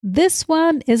This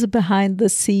one is a behind the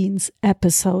scenes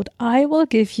episode. I will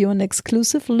give you an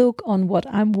exclusive look on what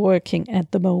I'm working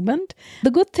at the moment.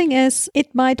 The good thing is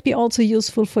it might be also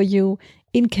useful for you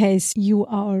in case you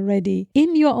are already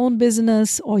in your own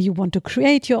business or you want to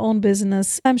create your own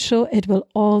business. I'm sure it will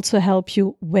also help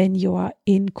you when you are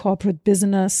in corporate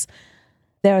business.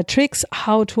 There are tricks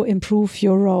how to improve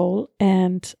your role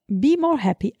and be more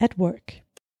happy at work.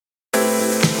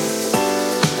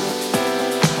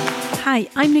 Hi,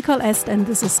 I'm Nicole Est and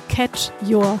this is Catch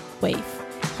Your Wave.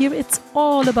 Here it's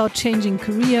all about changing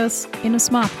careers in a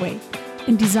smart way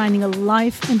and designing a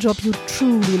life and job you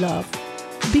truly love.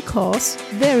 Because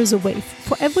there is a wave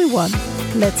for everyone.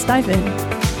 Let's dive in.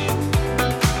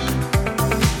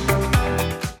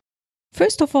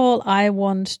 First of all, I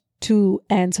want to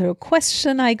answer a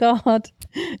question I got.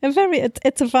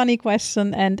 It's a funny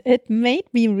question and it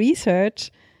made me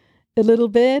research a little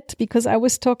bit because I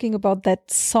was talking about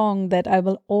that song that I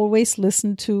will always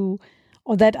listen to,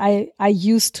 or that I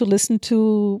used to listen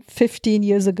to 15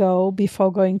 years ago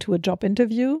before going to a job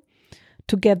interview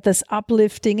to get this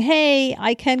uplifting, hey,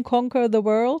 I can conquer the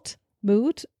world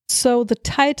mood. So the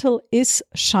title is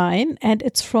Shine and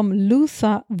it's from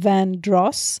Luther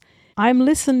Vandross. I'm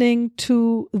listening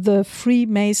to the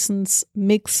Freemasons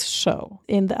Mix show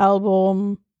in the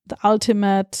album The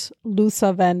Ultimate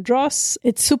Luther Vandross.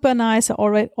 It's super nice. I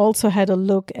already also had a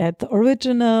look at the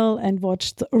original and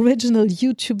watched the original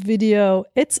YouTube video.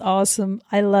 It's awesome.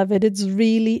 I love it. It's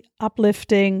really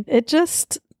uplifting. It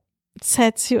just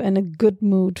sets you in a good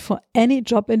mood for any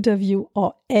job interview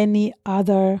or any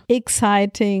other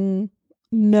exciting,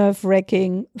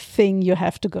 nerve-wracking thing you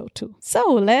have to go to.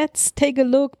 So let's take a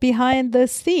look behind the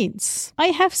scenes. I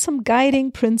have some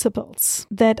guiding principles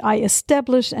that I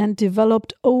established and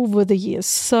developed over the years.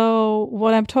 So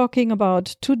what I'm talking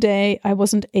about today, I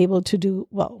wasn't able to do,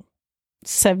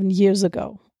 7 years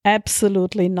ago.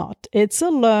 Absolutely not. It's a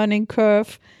learning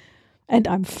curve and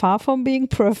I'm far from being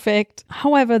perfect.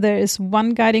 However, there is one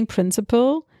guiding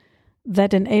principle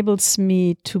that enables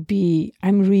me to be,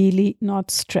 I'm really not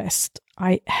stressed.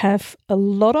 I have a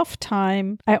lot of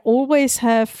time. I always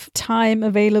have time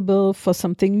available for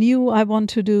something new I want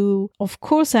to do. Of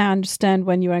course, I understand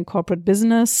when you're in corporate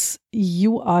business,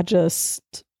 you are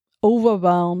just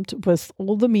overwhelmed with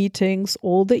all the meetings,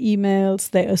 all the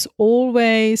emails. There is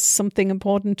always something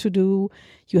important to do.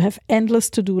 You have endless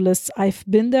to-do lists. I've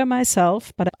been there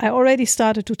myself, but I already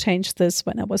started to change this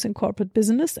when I was in corporate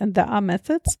business, and there are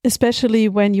methods. Especially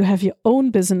when you have your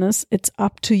own business, it's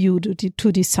up to you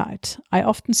to decide. I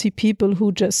often see people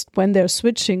who just, when they're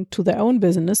switching to their own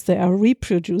business, they are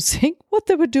reproducing what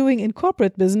they were doing in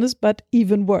corporate business, but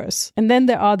even worse. And then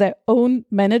there are their own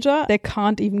manager. They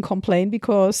can't even complain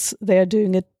because they are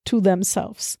doing it to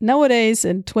themselves. Nowadays,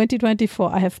 in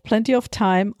 2024, I have plenty of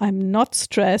time. I'm not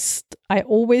stressed. I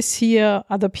always hear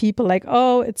other people like,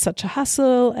 oh, it's such a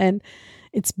hustle and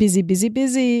it's busy, busy,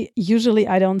 busy. Usually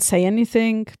I don't say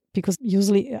anything because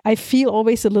usually I feel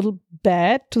always a little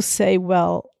bad to say,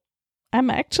 well, I'm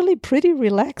actually pretty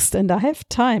relaxed and I have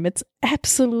time. It's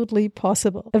absolutely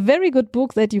possible. A very good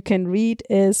book that you can read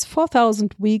is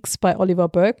 4,000 Weeks by Oliver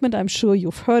Burkeman. I'm sure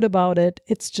you've heard about it.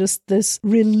 It's just this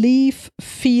relief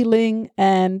feeling.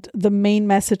 And the main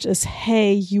message is,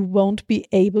 hey, you won't be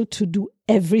able to do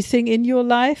everything in your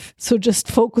life. So just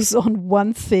focus on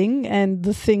one thing and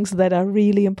the things that are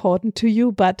really important to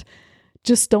you. But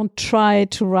just don't try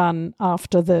to run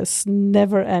after this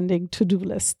never-ending to-do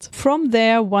list. From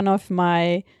there, one of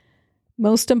my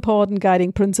most important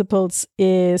guiding principles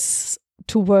is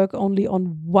to work only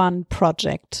on one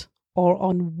project or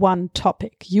on one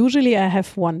topic. Usually I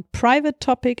have one private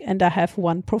topic and I have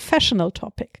one professional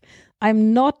topic.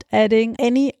 I'm not adding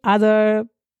any other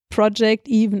project,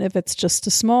 even if it's just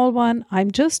a small one. I'm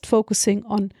just focusing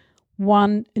on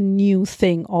one new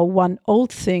thing or one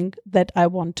old thing that I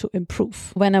want to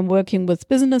improve. When I'm working with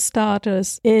business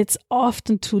starters, it's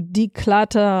often to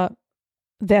declutter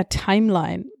their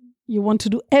timeline. You want to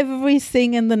do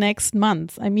everything in the next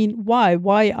month. I mean, why?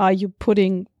 Why are you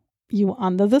putting you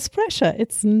under this pressure?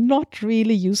 It's not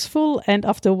really useful. And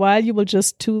after a while, you will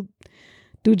just do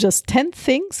just 10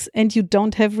 things and you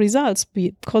don't have results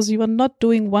because you are not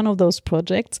doing one of those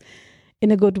projects in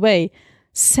a good way.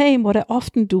 Same what I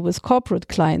often do with corporate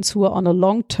clients who are on a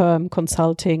long-term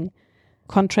consulting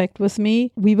contract with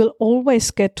me. We will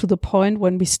always get to the point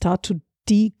when we start to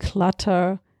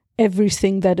declutter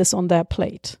everything that is on their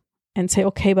plate and say,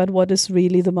 okay, but what is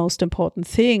really the most important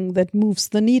thing that moves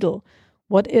the needle?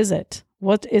 What is it?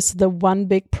 What is the one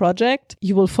big project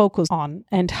you will focus on?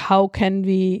 And how can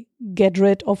we get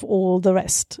rid of all the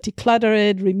rest? Declutter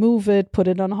it, remove it, put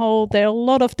it on hold. There are a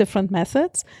lot of different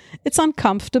methods. It's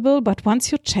uncomfortable, but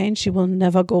once you change, you will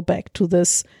never go back to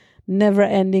this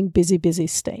never-ending busy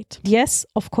state. Yes,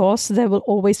 of course, there will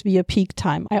always be a peak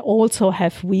time. I also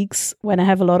have weeks when I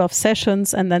have a lot of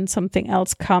sessions and then something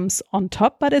else comes on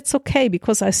top, but it's okay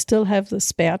because I still have the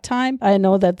spare time. I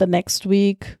know that the next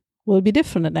week will be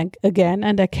different again,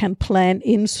 and I can plan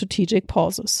in strategic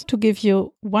pauses. To give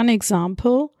you one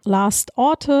example, last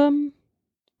autumn,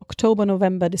 October,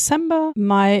 November, December,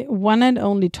 my one and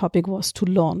only topic was to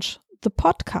launch the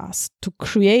podcast, to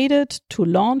create it, to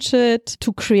launch it,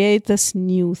 to create this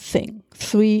new thing.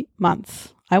 3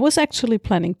 months. I was actually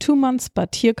planning 2 months,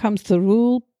 but here comes the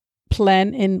rule,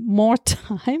 plan in more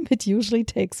time. It usually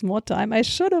takes more time. I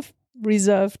should have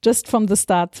reserved just from the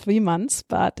start 3 months,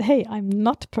 but hey, I'm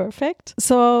not perfect.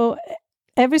 So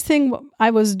everything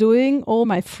I was doing, all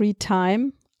my free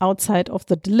time outside of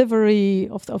the delivery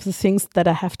of the things that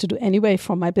I have to do anyway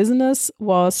from my business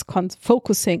was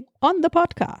focusing on the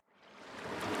podcast.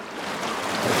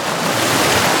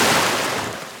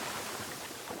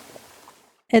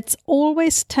 It's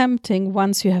always tempting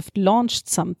once you have launched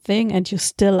something and you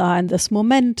still are in this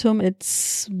momentum,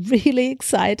 it's really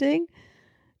exciting,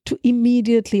 to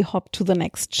immediately hop to the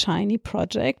next shiny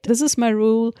project. This is my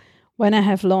rule. When I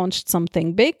have launched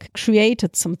something big,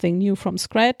 created something new from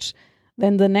scratch,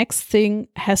 then the next thing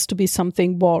has to be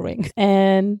something boring.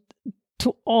 And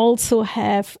to also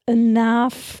have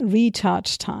enough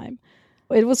recharge time.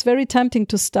 It was very tempting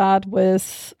to start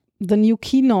with the new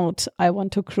keynote I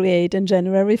want to create in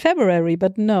January, February,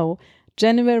 but no,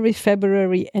 January,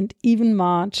 February, and even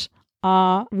March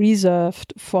are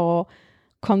reserved for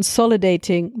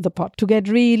consolidating the pod, to get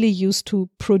really used to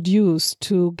produce,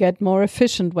 to get more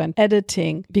efficient when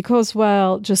editing. Because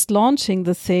while just launching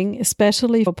the thing,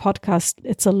 especially for podcast,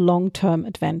 it's a long-term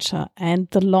adventure. And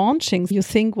the launching, you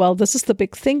think, well, this is the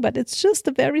big thing, but it's just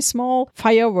a very small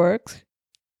firework.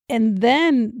 And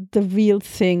then the real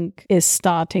thing is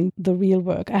starting, the real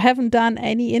work. I haven't done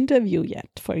any interview yet,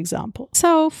 for example.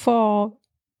 So for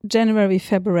January,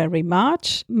 February,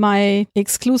 March, my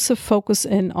exclusive focus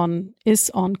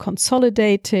is on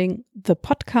consolidating the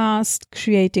podcast,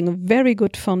 creating a very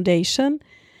good foundation,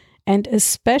 and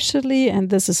especially, and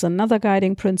this is another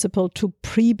guiding principle, to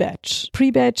pre-batch.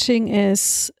 Pre-batching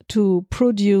is to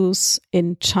produce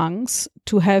in chunks,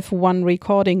 to have one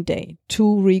recording day,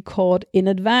 to record in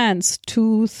advance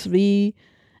 2-3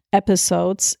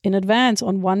 episodes in advance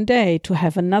on one day, to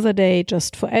have another day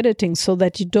just for editing so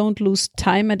that you don't lose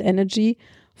time and energy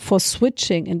for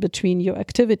switching in between your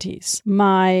activities.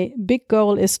 My big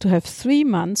goal is to have 3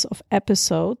 months of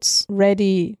episodes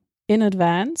ready in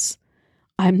advance.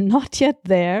 I'm not yet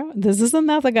there. This is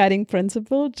another guiding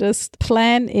principle. Just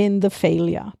plan in the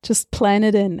failure. Just plan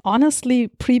it in. Honestly,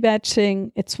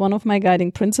 pre-batching, it's one of my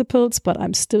guiding principles, but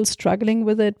I'm still struggling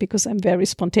with it because I'm very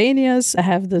spontaneous. I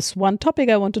have this one topic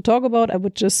I want to talk about. I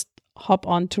would just hop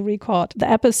on to record the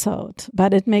episode.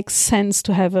 But it makes sense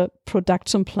to have a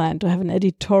production plan, to have an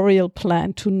editorial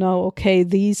plan, to know, okay,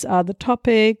 these are the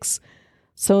topics,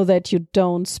 so that you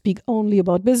don't speak only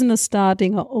about business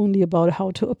starting or only about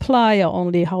how to apply or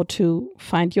only how to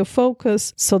find your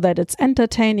focus, so that it's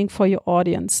entertaining for your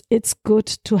audience. It's good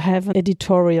to have an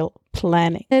editorial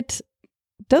planning. It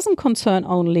doesn't concern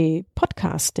only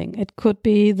podcasting. It could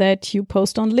be that you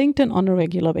post on LinkedIn on a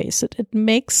regular basis. It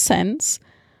makes sense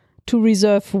to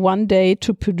reserve one day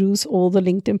to produce all the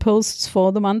LinkedIn posts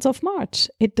for the month of March.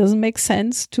 It doesn't make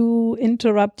sense to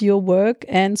interrupt your work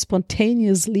and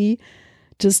spontaneously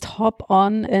just hop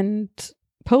on and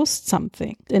post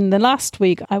something. In the last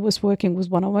week, I was working with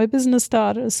one of my business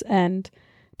starters and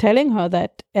telling her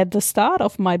that at the start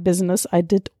of my business, I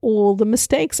did all the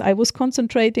mistakes. I was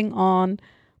concentrating on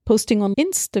posting on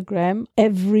Instagram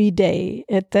every day.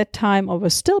 At that time, I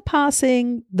was still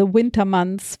passing the winter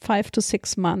months, 5 to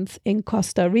 6 months in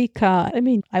Costa Rica. I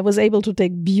mean, I was able to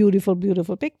take beautiful,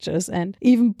 beautiful pictures and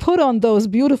even put on those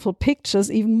beautiful pictures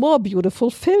even more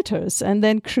beautiful filters and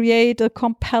then create a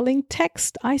compelling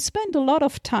text. I spent a lot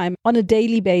of time on a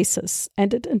daily basis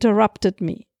and it interrupted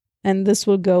me. And this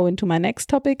will go into my next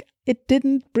topic. It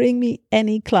didn't bring me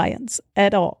any clients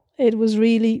at all. It was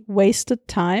really wasted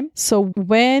time. So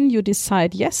when you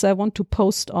decide, yes, I want to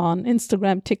post on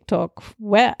Instagram, TikTok,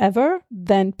 wherever,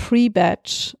 then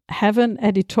pre-batch, have an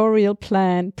editorial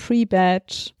plan,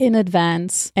 pre-batch in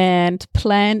advance, and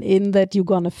plan in that you're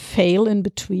going to fail in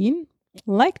between.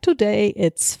 Like today,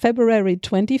 it's February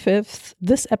 25th.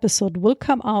 This episode will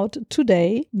come out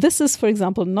today. This is, for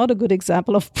example, not a good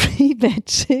example of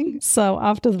pre-batching. So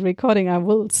after the recording, I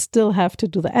will still have to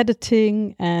do the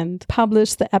editing and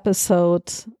publish the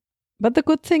episode. But the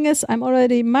good thing is I'm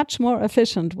already much more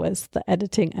efficient with the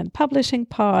editing and publishing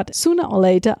part. Sooner or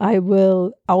later, I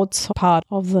will outsource part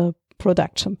of the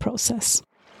production process.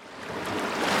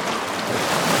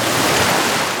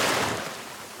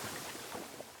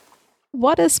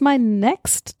 What is my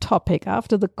next topic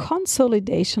after the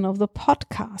consolidation of the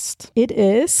podcast? It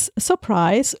is,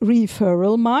 surprise,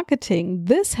 referral marketing.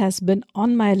 This has been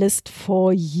on my list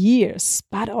for years,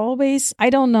 but always, I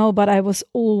don't know, but I was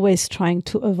always trying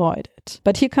to avoid it.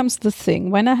 But here comes the thing.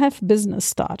 When I have business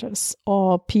starters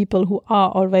or people who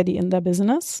are already in their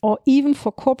business, or even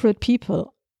for corporate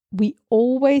people, we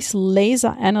always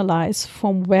laser analyze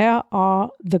from where are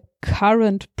the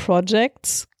current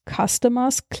projects,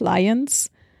 customers, clients,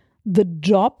 the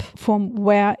job, from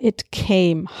where it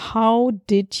came. How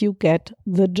did you get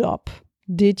the job?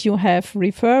 Did you have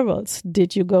referrals?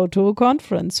 Did you go to a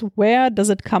conference? Where does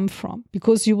it come from?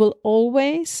 Because you will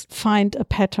always find a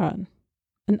pattern,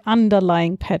 an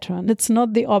underlying pattern. It's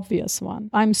not the obvious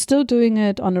one. I'm still doing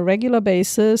it on a regular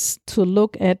basis to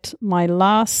look at my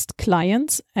last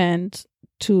clients and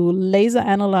to laser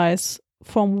analyze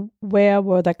from where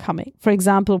were they coming. For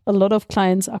example, a lot of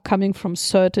clients are coming from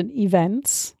certain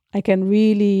events. I can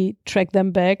really track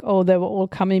them back. Oh, they were all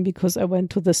coming because I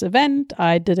went to this event.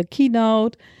 I did a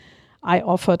keynote. I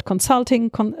offered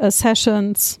consulting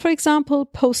sessions. For example,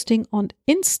 posting on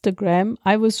Instagram,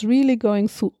 I was really going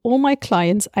through all my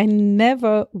clients. I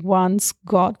never once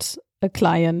got a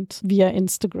client via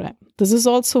Instagram. This is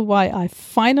also why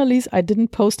I didn't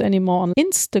post anymore on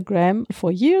Instagram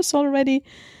for years already.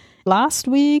 Last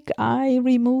week, I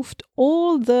removed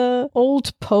all the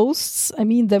old posts. I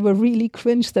mean, they were really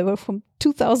cringe. They were from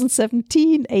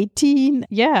 2017, 18.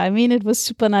 Yeah, I mean, it was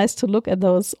super nice to look at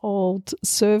those old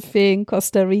surfing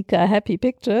Costa Rica happy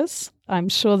pictures. I'm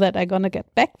sure that I'm going to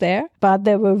get back there, but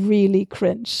they were really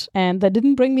cringe and they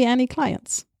didn't bring me any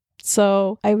clients.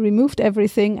 So I removed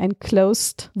everything and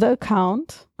closed the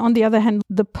account. On the other hand,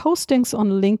 the postings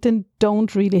on LinkedIn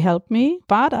don't really help me,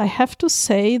 but I have to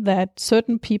say that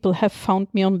certain people have found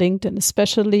me on LinkedIn,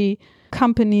 especially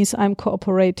companies I'm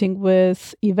cooperating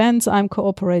with, events I'm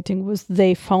cooperating with,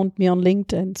 they found me on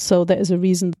LinkedIn. So there is a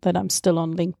reason that I'm still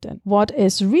on LinkedIn. What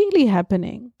is really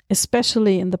happening,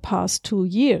 especially in the past 2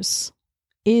 years,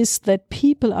 is that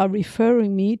people are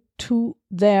referring me to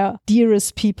their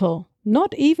dearest people.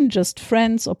 Not even just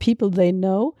friends or people they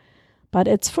know, but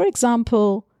it's, for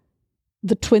example,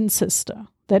 the twin sister.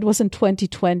 That was in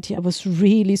 2020. I was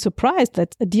really surprised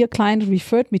that a dear client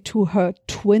referred me to her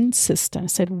twin sister. I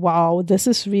said, wow,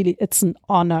 it's an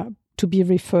honor to be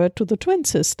referred to the twin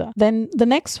sister. Then the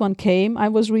next one came, I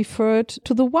was referred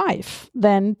to the wife,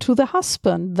 then to the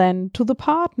husband, then to the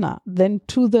partner, then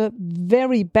to the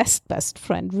very best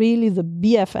friend, really the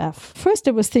BFF. First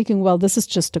I was thinking, well, this is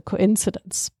just a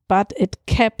coincidence, but it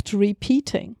kept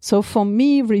repeating. So for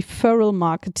me, referral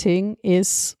marketing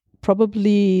is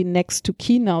probably next to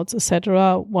keynotes,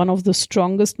 etc., one of the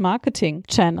strongest marketing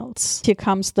channels. Here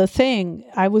comes the thing.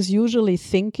 I was usually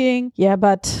thinking, yeah,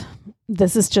 but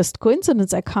this is just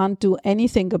coincidence. I can't do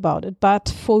anything about it. But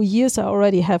for years, I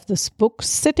already have this book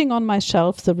sitting on my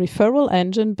shelf, The Referral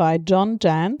Engine by John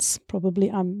Jantsch.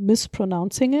 Probably I'm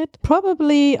mispronouncing it.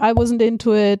 Probably I wasn't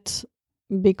into it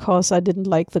because I didn't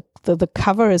like the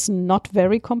cover is not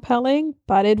very compelling,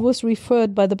 but it was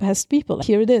referred by the best people.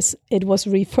 Here it is. It was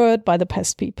referred by the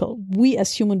best people. We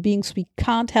as human beings, we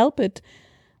can't help it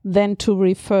than to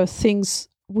refer things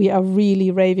we are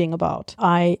really raving about.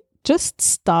 I just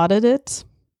started it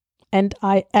and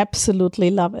I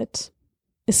absolutely love it,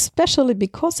 especially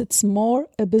because it's more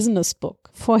a business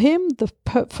book. For him, the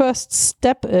first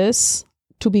step is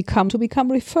to become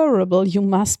referable. You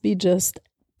must be just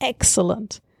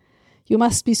excellent. You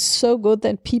must be so good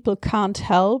that people can't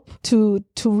help to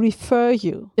refer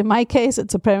you. In my case,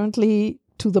 it's apparently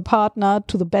to the partner,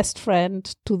 to the best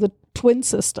friend, to the twin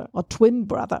sister or twin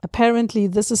brother. Apparently,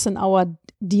 this is in our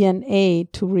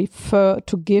DNA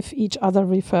to give each other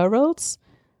referrals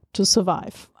to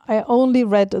survive. I only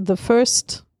read the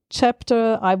first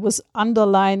chapter. I was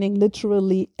underlining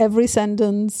literally every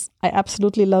sentence. I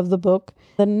absolutely love the book.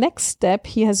 The next step,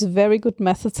 he has very good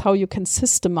methods how you can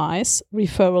systemize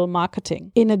referral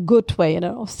marketing in a good way, in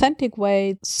an authentic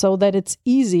way, so that it's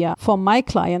easier for my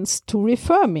clients to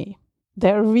refer me.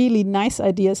 There are really nice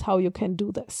ideas how you can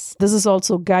do this. This is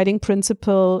also a guiding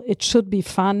principle. It should be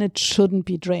fun. It shouldn't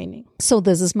be draining. So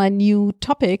this is my new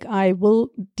topic I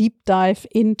will deep dive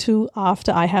into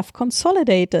after I have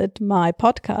consolidated my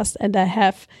podcast and I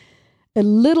have a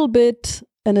little bit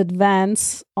in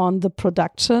advance on the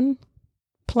production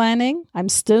planning. I'm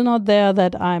still not there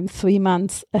that I'm 3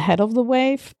 months ahead of the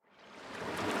wave.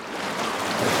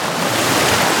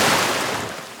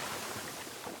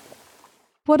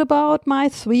 What about my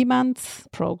 3-month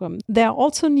program? There are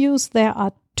also news. There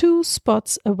are 2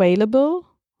 spots available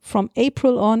from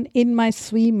April on in my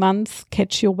 3-month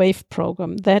Catch Your Wave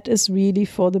program. That is really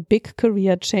for the big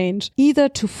career change, either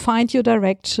to find your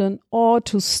direction or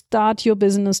to start your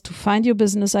business, to find your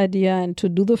business idea and to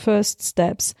do the first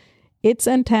steps. It's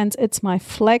intense. It's my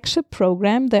flagship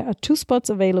program. There are 2 spots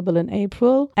available in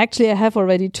April. Actually, I have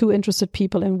already 2 interested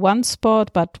people in 1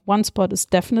 spot, but 1 spot is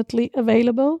definitely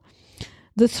available.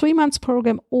 The 3-month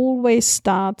program always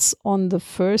starts on the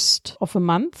 1st of a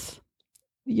month.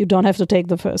 You don't have to take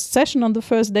the first session on the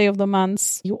first day of the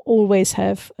month. You always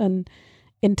have an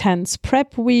intense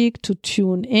prep week to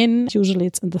tune in. Usually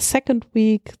it's in the 2nd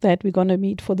week that we're going to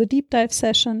meet for the deep dive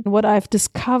session. What I've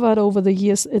discovered over the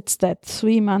years, it's that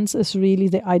 3 months is really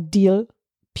the ideal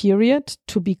period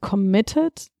to be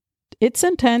committed. It's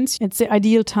intense. It's the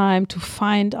ideal time to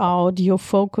find out your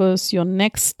focus, your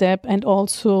next step, and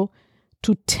also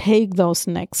to take those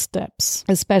next steps.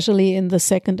 Especially in the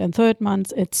 2nd and 3rd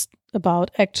months, it's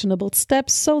about actionable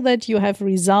steps so that you have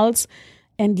results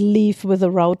and leave with a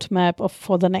roadmap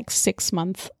for the next 6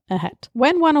 months ahead.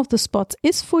 When one of the spots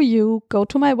is for you, go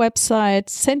to my website,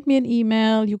 send me an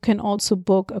email. You can also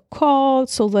book a call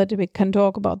so that we can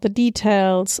talk about the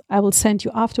details. I will send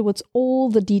you afterwards all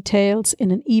the details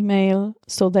in an email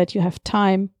so that you have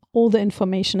time, all the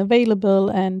information available,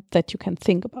 and that you can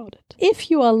think about it.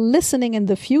 If you are listening in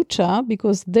the future,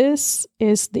 because this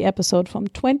is the episode from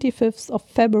 25th of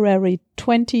February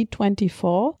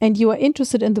 2024, and you are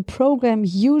interested in the program,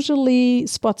 usually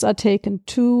spots are taken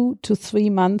 2 to 3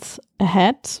 months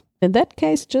ahead. In that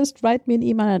case, just write me an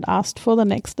email and ask for the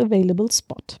next available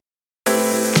spot.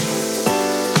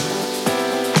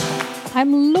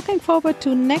 I'm looking forward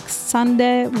to next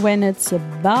Sunday when it's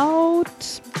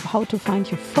about how to find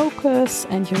your focus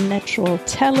and your natural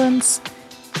talents.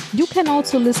 You can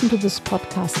also listen to this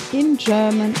podcast in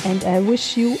German, and I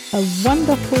wish you a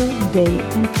wonderful day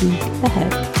and week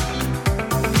ahead.